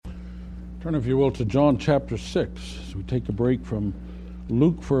Turn, if you will, to John chapter 6 as we take a break from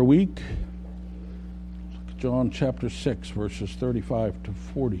Luke for a week. Look at John chapter 6, verses 35 to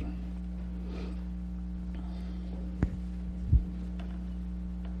 40.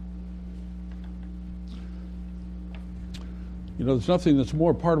 You know, there's nothing that's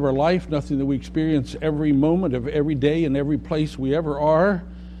more part of our life, nothing that we experience every moment of every day in every place we ever are,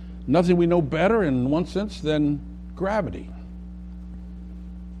 nothing we know better in one sense than gravity.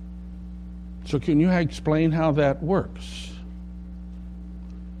 So can you explain how that works?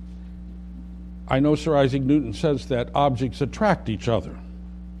 I know Sir Isaac Newton says that objects attract each other.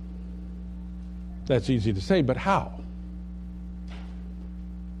 That's easy to say, but how?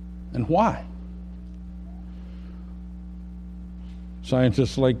 And why?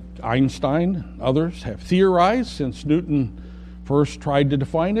 Scientists like Einstein and others have theorized since Newton first tried to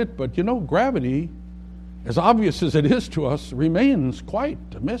define it, but you know, gravity, as obvious as it is to us, remains quite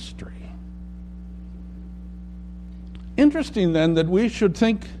a mystery. Interesting, then, that we should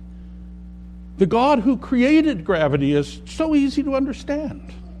think the God who created gravity is so easy to understand.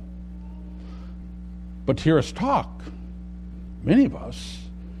 But to hear us talk, many of us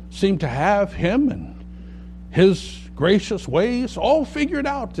seem to have him and his gracious ways all figured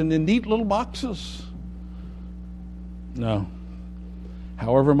out and in neat little boxes. No.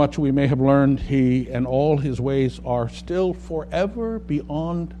 However much we may have learned, he and all his ways are still forever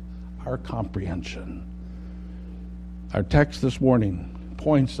beyond our comprehension. Our text this morning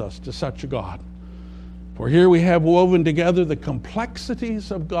points us to such a God. For here we have woven together the complexities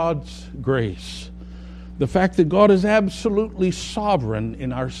of God's grace, the fact that God is absolutely sovereign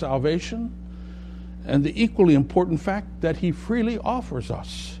in our salvation, and the equally important fact that he freely offers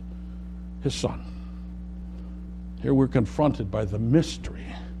us his Son. Here we're confronted by the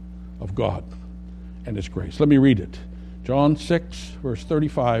mystery of God and his grace. Let me read it. John 6, verse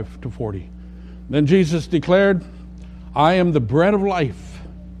 35 to 40. Then Jesus declared, I am the bread of life.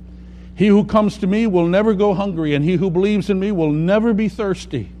 He who comes to me will never go hungry, and he who believes in me will never be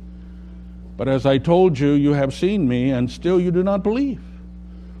thirsty. But as I told you, you have seen me, and still you do not believe.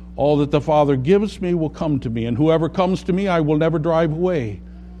 All that the Father gives me will come to me, and whoever comes to me I will never drive away.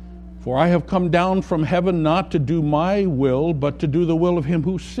 For I have come down from heaven not to do my will, but to do the will of him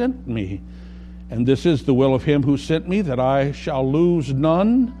who sent me. And this is the will of him who sent me, that I shall lose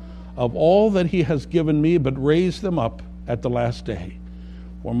none of all that he has given me, but raise them up at the last day.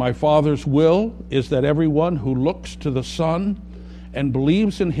 For my Father's will is that everyone who looks to the Son and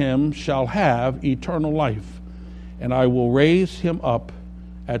believes in him shall have eternal life, and I will raise him up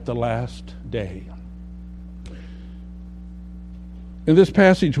at the last day. In this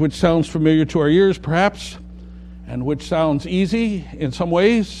passage, which sounds familiar to our ears perhaps, and which sounds easy in some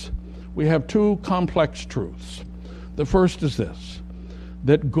ways, we have two complex truths. The first is this: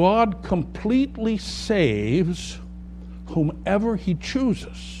 that God completely saves whomever he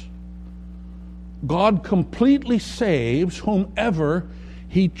chooses. God completely saves whomever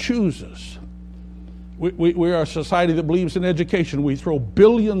he chooses. We are a society that believes in education. We throw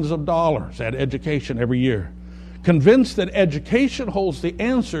billions of dollars at education every year, convinced that education holds the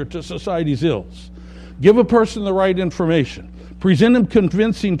answer to society's ills. Give a person the right information, present him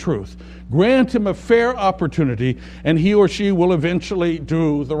convincing truth, grant him a fair opportunity, and he or she will eventually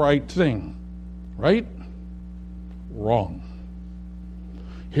do the right thing. Right? Wrong.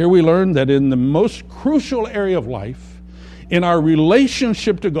 Here we learn that in the most crucial area of life, in our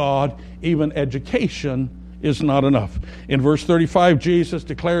relationship to God, even education is not enough. In verse 35, Jesus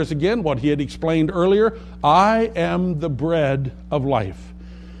declares again what he had explained earlier: I am the bread of life.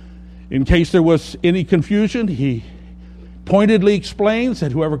 In case there was any confusion, he pointedly explains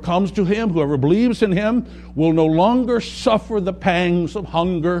that whoever comes to him, whoever believes in him, will no longer suffer the pangs of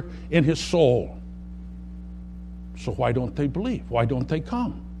hunger in his soul. So why don't they believe? Why don't they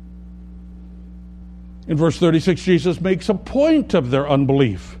come? In verse 36, Jesus makes a point of their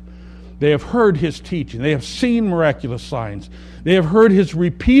unbelief. They have heard his teaching. They have seen miraculous signs. They have heard his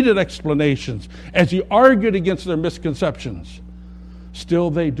repeated explanations as he argued against their misconceptions. Still,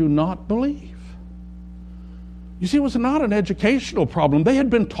 they do not believe. You see, it was not an educational problem. They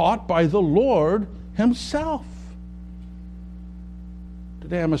had been taught by the Lord himself.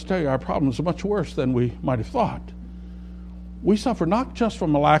 Today, I must tell you, our problem is much worse than we might have thought. We suffer not just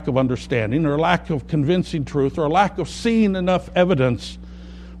from a lack of understanding or a lack of convincing truth or a lack of seeing enough evidence.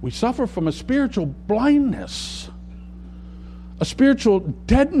 We suffer from a spiritual blindness, a spiritual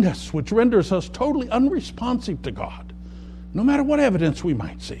deadness which renders us totally unresponsive to God, no matter what evidence we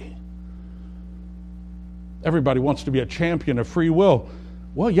might see. Everybody wants to be a champion of free will.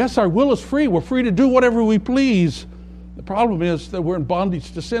 Well, yes, our will is free. We're free to do whatever we please. The problem is that we're in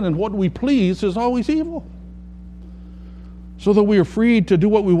bondage to sin, and what we please is always evil. So that we are free to do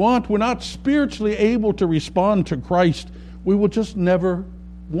what we want, we're not spiritually able to respond to Christ. We will just never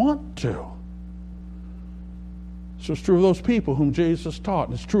want to. So it's true of those people whom Jesus taught,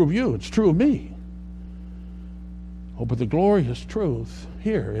 and it's true of you, it's true of me. Oh, but the glorious truth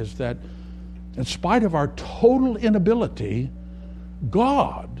here is that in spite of our total inability,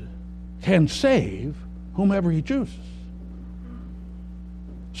 God can save whomever He chooses.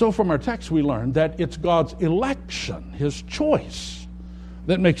 So from our text we learn that it's God's election, His choice,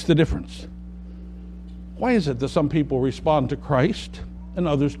 that makes the difference. Why is it that some people respond to Christ and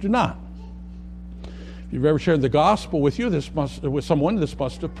others do not? If you've ever shared the gospel with someone, this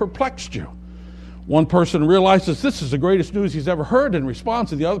must have perplexed you. One person realizes this is the greatest news he's ever heard and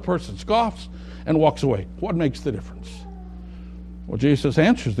responds, and the other person scoffs and walks away. What makes the difference? Well, Jesus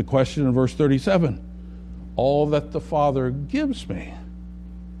answers the question in verse 37. All that the Father gives me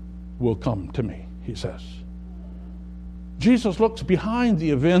will come to me, He says. Jesus looks behind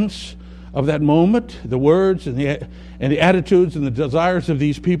the events of that moment, the words and the attitudes and the desires of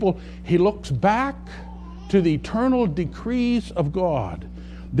these people. He looks back to the eternal decrees of God.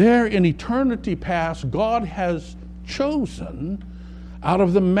 There in eternity past, God has chosen out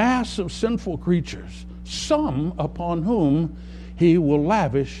of the mass of sinful creatures some upon whom He will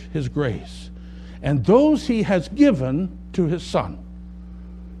lavish His grace, and those He has given to His Son.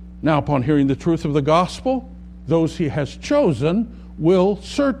 Now, upon hearing the truth of the gospel, those He has chosen will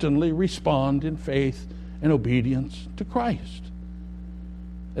certainly respond in faith and obedience to Christ.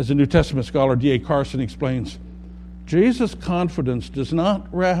 As the New Testament scholar D.A. Carson explains, Jesus' confidence does not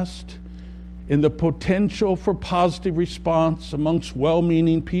rest in the potential for positive response amongst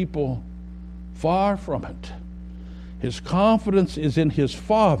well-meaning people. Far from it. His confidence is in His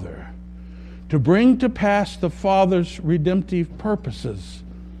Father to bring to pass the Father's redemptive purposes.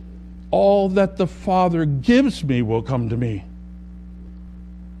 All that the Father gives me will come to me.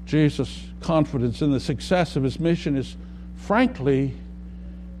 Jesus' confidence in the success of His mission is frankly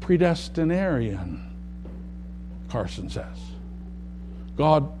predestinarian, Carson says.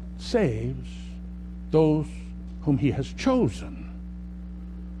 God saves those whom He has chosen.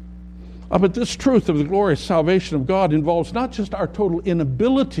 But this truth of the glorious salvation of God involves not just our total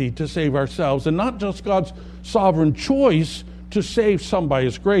inability to save ourselves, and not just God's sovereign choice to save some by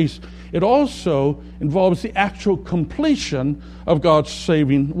His grace. It also involves the actual completion of God's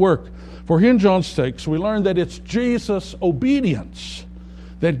saving work. For here in John 6, we learn that it's Jesus' obedience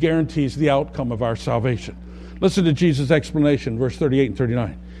that guarantees the outcome of our salvation. Listen to Jesus' explanation, verse 38 and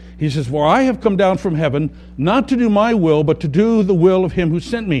 39. He says, "For I have come down from heaven, not to do my will, but to do the will of Him who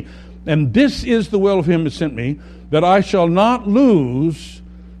sent me. And this is the will of Him who sent me, that I shall lose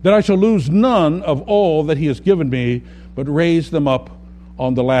none of all that He has given me, but raise them up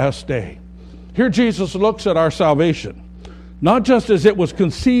on the last day." Here Jesus looks at our salvation, not just as it was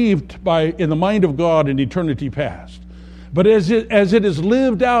conceived in the mind of God in eternity past, but as it is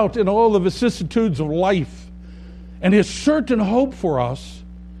lived out in all the vicissitudes of life. And His certain hope for us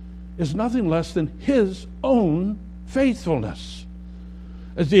is nothing less than His own faithfulness.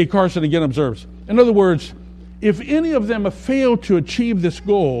 As D.A. Carson again observes, in other words, if any of them have failed to achieve this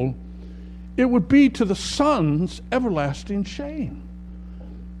goal, it would be to the Son's everlasting shame.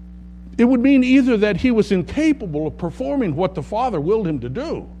 It would mean either that He was incapable of performing what the Father willed Him to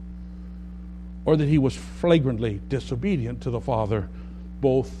do, or that He was flagrantly disobedient to the Father.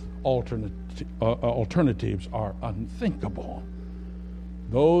 Both alternatives are unthinkable.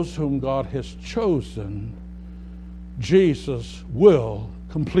 Those whom God has chosen, Jesus will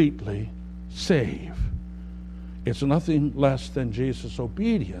completely save. It's nothing less than Jesus'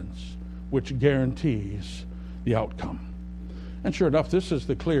 obedience which guarantees the outcome. And sure enough, this is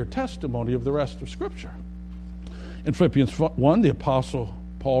the clear testimony of the rest of Scripture. In Philippians 1, the Apostle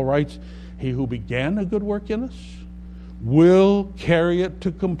Paul writes, "He who began a good work in us will carry it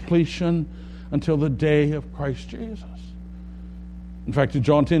to completion until the day of Christ Jesus." In fact, in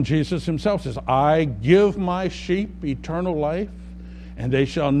John 10, Jesus Himself says, "I give my sheep eternal life, and they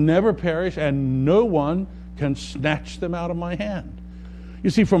shall never perish, and no one can snatch them out of my hand." You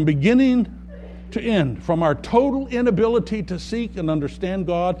see, from beginning to end, from our total inability to seek and understand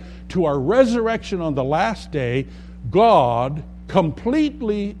God to our resurrection on the last day, God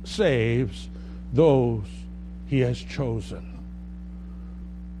completely saves those He has chosen.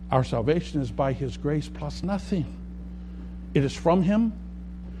 Our salvation is by His grace plus nothing. It is from Him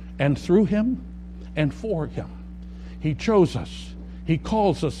and through Him and for Him. He chose us. He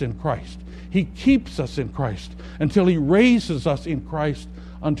calls us in Christ. He keeps us in Christ until He raises us in Christ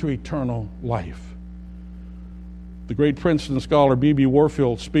unto eternal life. The great Princeton scholar B.B.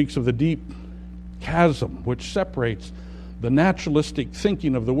 Warfield speaks of the deep chasm which separates the naturalistic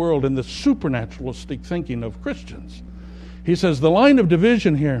thinking of the world and the supernaturalistic thinking of Christians. He says the line of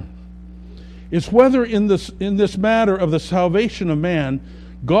division here is whether in this matter of the salvation of man,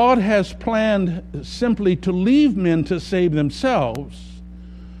 God has planned simply to leave men to save themselves,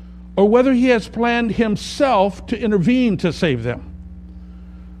 or whether he has planned himself to intervene to save them.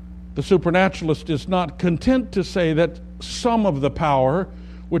 The supernaturalist is not content to say that some of the power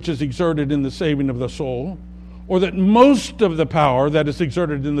which is exerted in the saving of the soul, or that most of the power that is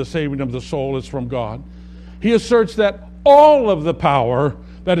exerted in the saving of the soul is from God. He asserts that all of the power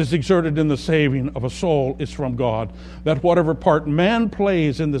that is exerted in the saving of a soul is from God, that whatever part man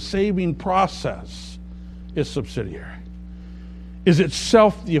plays in the saving process is subsidiary, is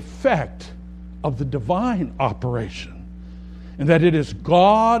itself the effect of the divine operation, and that it is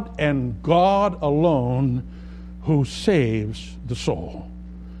God and God alone who saves the soul.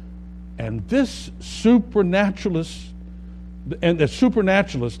 And this supernaturalist, and the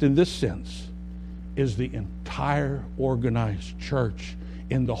supernaturalist in this sense, is the entire organized church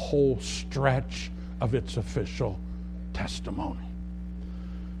in the whole stretch of its official testimony.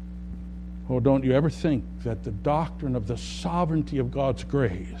 Oh, don't you ever think that the doctrine of the sovereignty of God's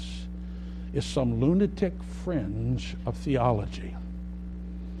grace is some lunatic fringe of theology.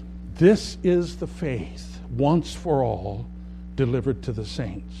 This is the faith, once for all, delivered to the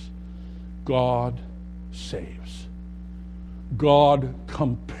saints. God saves. God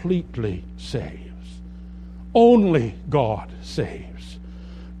completely saves. Only God saves.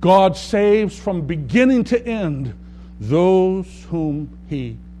 God saves from beginning to end those whom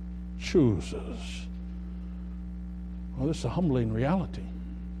he chooses. Well, this is a humbling reality.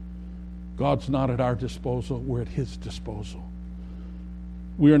 God's not at our disposal, we're at his disposal.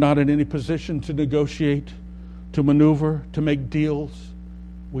 We are not in any position to negotiate, to maneuver, to make deals.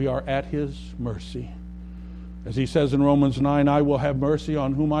 We are at his mercy. As he says in Romans 9, I will have mercy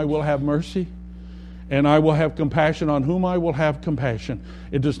on whom I will have mercy, and I will have compassion on whom I will have compassion.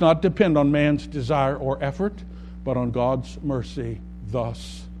 It does not depend on man's desire or effort, but on God's mercy.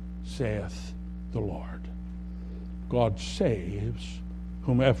 Thus saith the Lord. God saves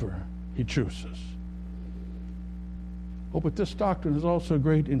whomever he chooses. Oh, but this doctrine is also a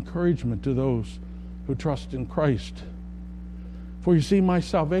great encouragement to those who trust in Christ. For you see, my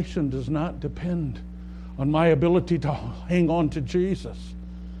salvation does not depend on my ability to hang on to Jesus,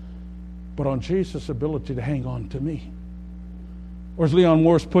 but on Jesus' ability to hang on to me. Or as Leon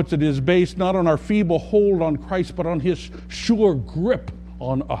Morris puts it, it is based not on our feeble hold on Christ, but on his sure grip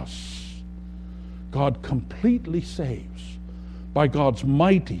on us. God completely saves by God's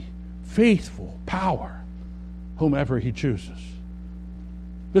mighty, faithful power whomever he chooses.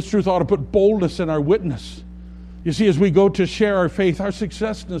 This truth ought to put boldness in our witness. You see, as we go to share our faith, our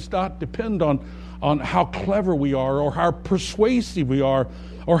success does not depend on how clever we are, or how persuasive we are,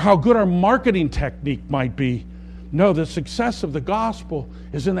 or how good our marketing technique might be. No, the success of the gospel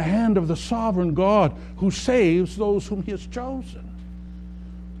is in the hand of the sovereign God who saves those whom he has chosen.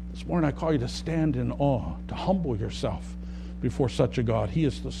 This morning I call you to stand in awe, to humble yourself before such a God. He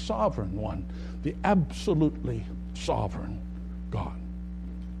is the sovereign one, the absolutely sovereign God.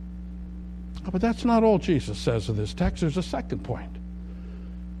 But that's not all Jesus says in this text. There's a second point,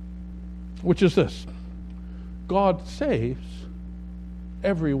 which is this: God saves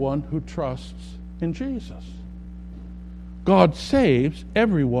everyone who trusts in Jesus. God saves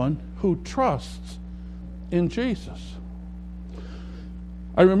everyone who trusts in Jesus.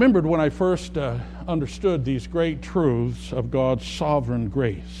 I remembered when I first understood these great truths of God's sovereign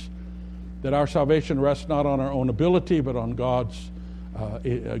grace, that our salvation rests not on our own ability, but on God's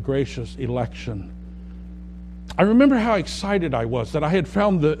gracious election. I remember how excited I was that I had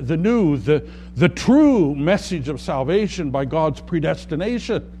found the true message of salvation by God's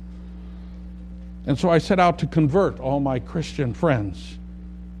predestination. And so I set out to convert all my Christian friends,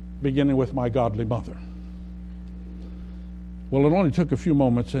 beginning with my godly mother. Well, it only took a few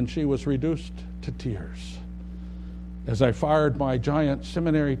moments, and she was reduced to tears as I fired my giant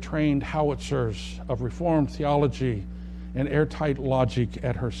seminary-trained howitzers of Reformed theology and airtight logic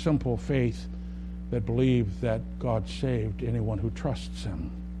at her simple faith that believed that God saved anyone who trusts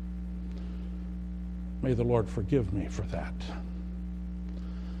him. May the Lord forgive me for that.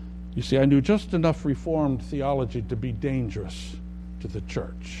 You see, I knew just enough Reformed theology to be dangerous to the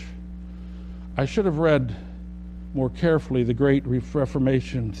church. I should have read more carefully the great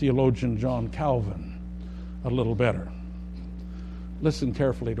Reformation theologian John Calvin a little better. Listen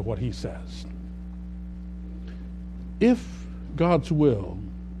carefully to what he says. If God's will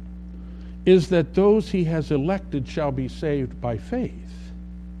is that those he has elected shall be saved by faith.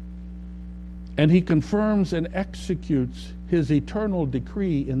 And he confirms and executes his eternal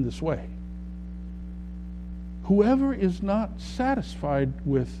decree in this way. Whoever is not satisfied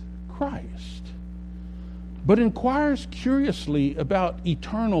with Christ, but inquires curiously about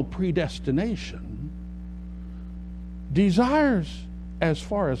eternal predestination, desires, as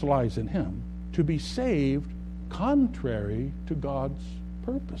far as lies in him, to be saved contrary to God's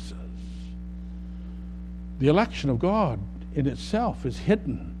purposes. The election of God in itself is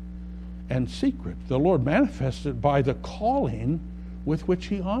hidden and secret. The Lord manifested by the calling with which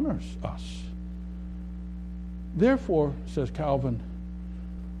he honors us. Therefore, says Calvin,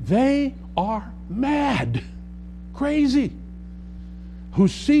 they are mad, crazy, who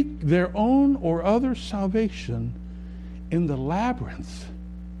seek their own or other salvation in the labyrinth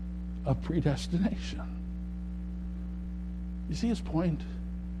of predestination. You see his point?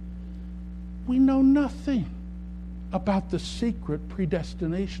 We know nothing about the secret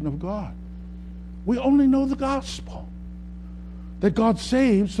predestination of God. We only know the gospel, that God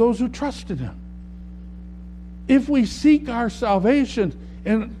saves those who trust in him. If we seek our salvation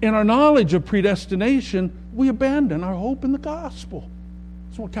in our knowledge of predestination, we abandon our hope in the gospel.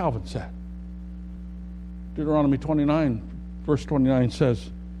 That's what Calvin said. Deuteronomy 29, verse 29 says,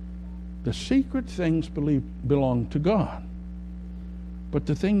 the secret things belong to God, but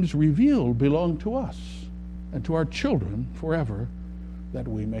the things revealed belong to us and to our children forever, that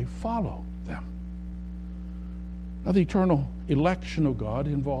we may follow them. Now, the eternal election of God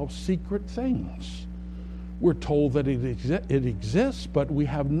involves secret things. We're told that it exists, but we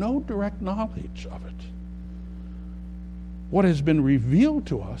have no direct knowledge of it. What has been revealed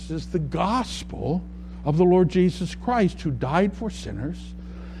to us is the gospel of the Lord Jesus Christ, who died for sinners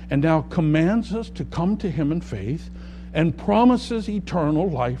and now commands us to come to him in faith and promises eternal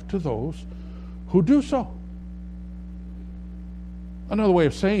life to those who do so. Another way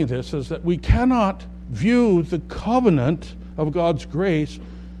of saying this is that we cannot view the covenant of God's grace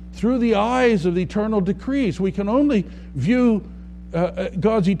through the eyes of the eternal decrees. We can only view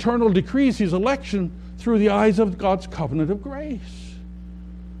God's eternal decrees, his election, through the eyes of God's covenant of grace.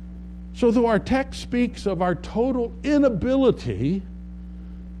 So though our text speaks of our total inability,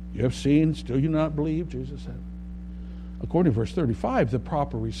 you have seen, still you not believe, Jesus said. According to verse 35, the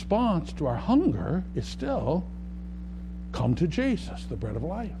proper response to our hunger is still, come to Jesus, the bread of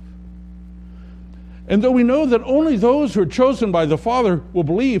life. And though we know that only those who are chosen by the Father will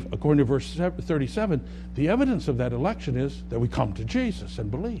believe, according to verse 37, the evidence of that election is that we come to Jesus and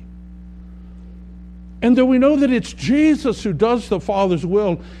believe. And though we know that it's Jesus who does the Father's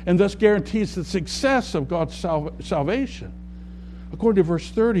will and thus guarantees the success of God's salvation, according to verse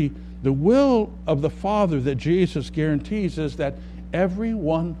 30, the will of the Father that Jesus guarantees is that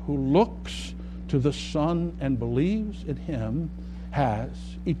everyone who looks to the Son and believes in him has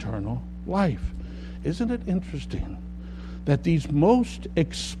eternal life. Isn't it interesting that these most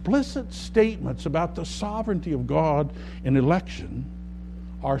explicit statements about the sovereignty of God in election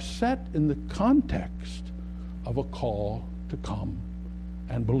are set in the context of a call to come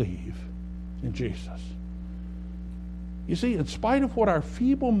and believe in Jesus? You see, in spite of what our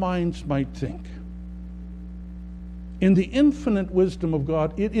feeble minds might think, in the infinite wisdom of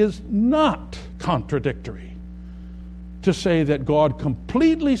God, it is not contradictory to say that God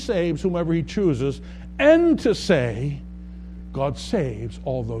completely saves whomever he chooses, and to say God saves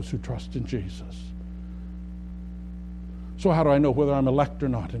all those who trust in Jesus. So how do I know whether I'm elect or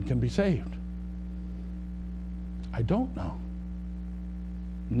not and can be saved? I don't know.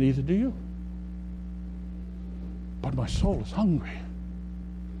 Neither do you. But my soul is hungry.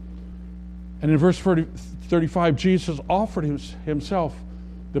 And in verse 35, Jesus offered himself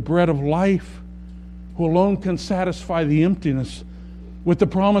the bread of life, who alone can satisfy the emptiness, with the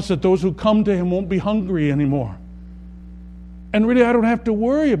promise that those who come to him won't be hungry anymore. And really, I don't have to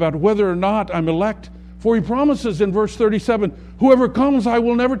worry about whether or not I'm elect, for he promises in verse 37, whoever comes, I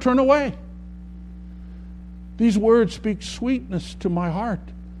will never turn away. These words speak sweetness to my heart.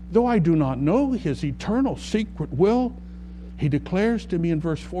 Though I do not know his eternal secret will, he declares to me in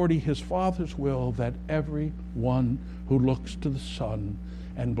verse 40 his Father's will, that everyone who looks to the Son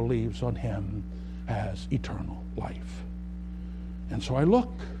and believes on him has eternal life. And so I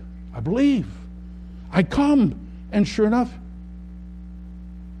look, I believe, I come, and sure enough,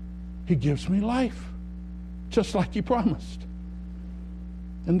 he gives me life, just like he promised.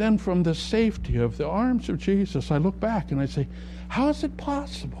 And then from the safety of the arms of Jesus, I look back and I say, how is it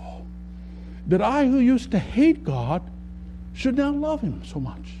possible that I, who used to hate God, should now love him so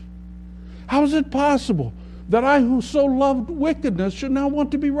much? How is it possible that I who so loved wickedness should now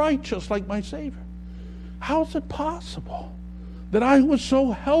want to be righteous like my Savior? How is it possible that I who was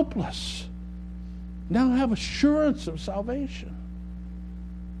so helpless now have assurance of salvation?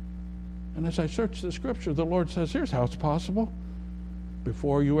 And as I search the Scripture, the Lord says, here's how it's possible.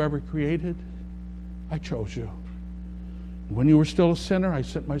 Before you ever created, I chose you. When you were still a sinner, I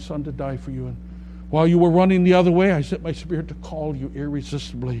sent my Son to die for you. And while you were running the other way, I sent my Spirit to call you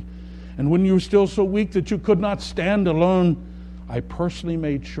irresistibly. And when you were still so weak that you could not stand alone, I personally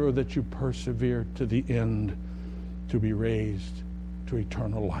made sure that you persevered to the end to be raised to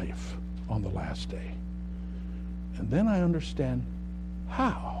eternal life on the last day. And then I understand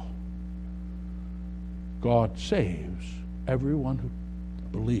how God saves everyone who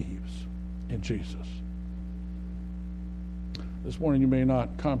believes in Jesus. This morning you may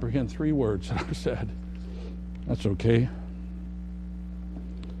not comprehend 3 words that I've said. That's okay.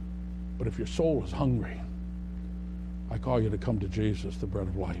 But if your soul is hungry, I call you to come to Jesus, the bread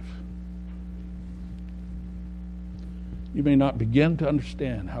of life. You may not begin to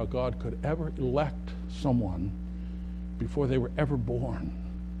understand how God could ever elect someone before they were ever born.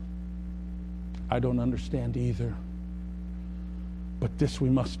 I don't understand either. But this we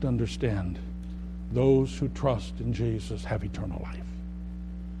must understand. Those who trust in Jesus have eternal life.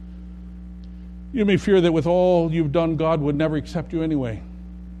 You may fear that with all you've done, God would never accept you anyway.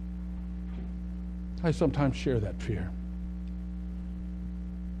 I sometimes share that fear.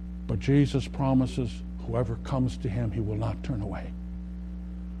 But Jesus promises whoever comes to him, he will not turn away.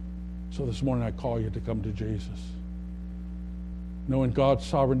 So this morning I call you to come to Jesus. No, in God's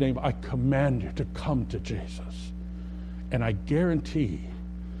sovereign name, I command you to come to Jesus. And I guarantee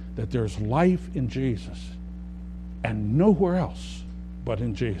that there's life in Jesus and nowhere else but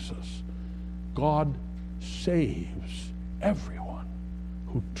in Jesus. God saves everyone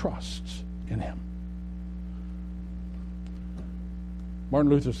who trusts in him. Martin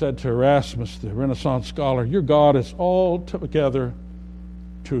Luther said to Erasmus, the Renaissance scholar, your God is altogether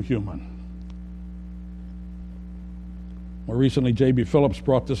too human. More recently, J.B. Phillips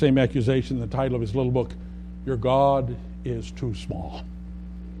brought the same accusation in the title of his little book, Your God is Too Small.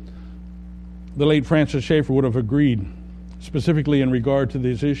 The late Francis Schaeffer would have agreed, specifically in regard to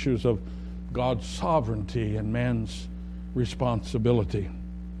these issues of God's sovereignty and man's responsibility.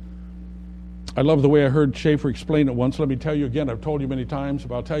 I love the way I heard Schaeffer explain it once. Let me tell you again. I've told you many times,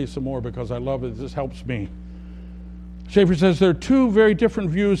 but I'll tell you some more because I love it. This helps me. Schaeffer says there are 2 very different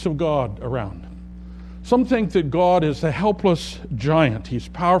views of God around. Some think that God is a helpless giant. He's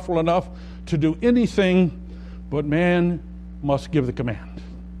powerful enough to do anything, but man must give the command.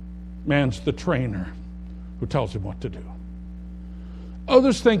 Man's the trainer who tells him what to do.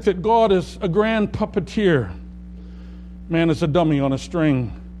 Others think that God is a grand puppeteer. Man is a dummy on a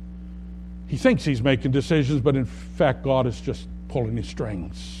string. He thinks he's making decisions, but in fact, God is just pulling his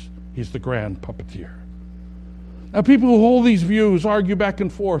strings. He's the grand puppeteer. Now, people who hold these views argue back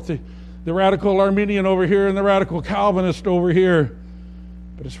and forth. The radical Arminian over here and the radical Calvinist over here.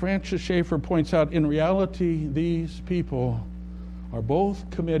 But as Francis Schaeffer points out, in reality, these people are both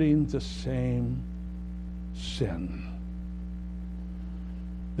committing the same sin.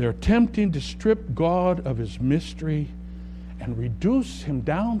 They're attempting to strip God of his mystery and reduce him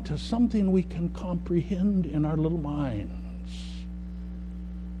down to something we can comprehend in our little minds.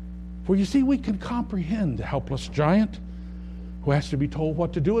 For you see, we can comprehend the helpless giant who has to be told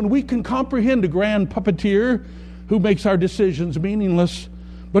what to do, and we can comprehend a grand puppeteer who makes our decisions meaningless.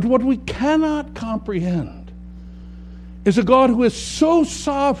 But what we cannot comprehend is a God who is so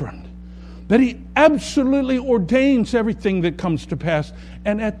sovereign that he absolutely ordains everything that comes to pass,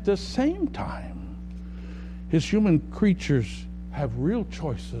 and at the same time, his human creatures have real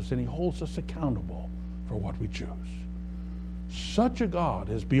choices, and he holds us accountable for what we choose. Such a God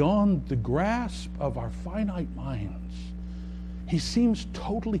is beyond the grasp of our finite minds. He seems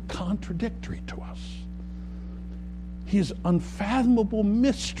totally contradictory to us. He is unfathomable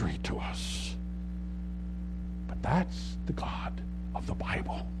mystery to us. But that's the God of the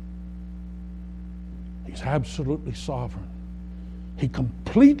Bible. He's absolutely sovereign. He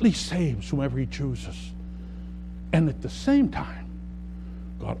completely saves whomever he chooses. And at the same time,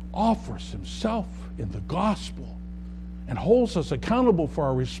 God offers himself in the gospel and holds us accountable for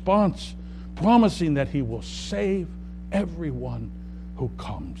our response, promising that he will save everyone who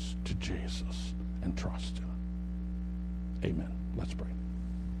comes to Jesus and trusts him. Amen. Let's pray.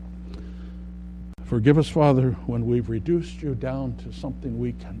 Forgive us, Father, when we've reduced you down to something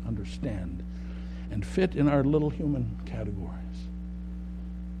we can understand and fit in our little human categories.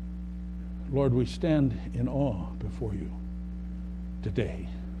 Lord, we stand in awe before you today.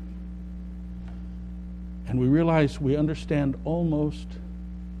 And we realize we understand almost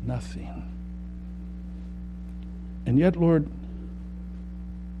nothing. And yet, Lord,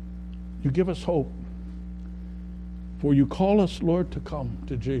 you give us hope. For you call us, Lord, to come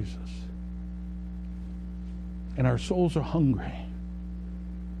to Jesus. And our souls are hungry.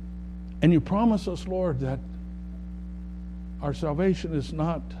 And you promise us, Lord, that our salvation is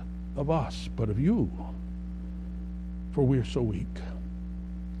not of us, but of you. For we are so weak.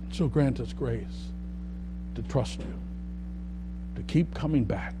 So grant us grace to trust you, to keep coming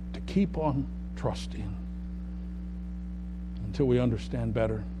back, to keep on trusting until we understand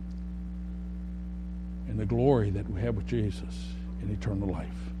better in the glory that we have with Jesus in eternal life.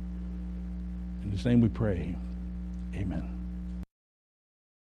 In his name we pray. Amen.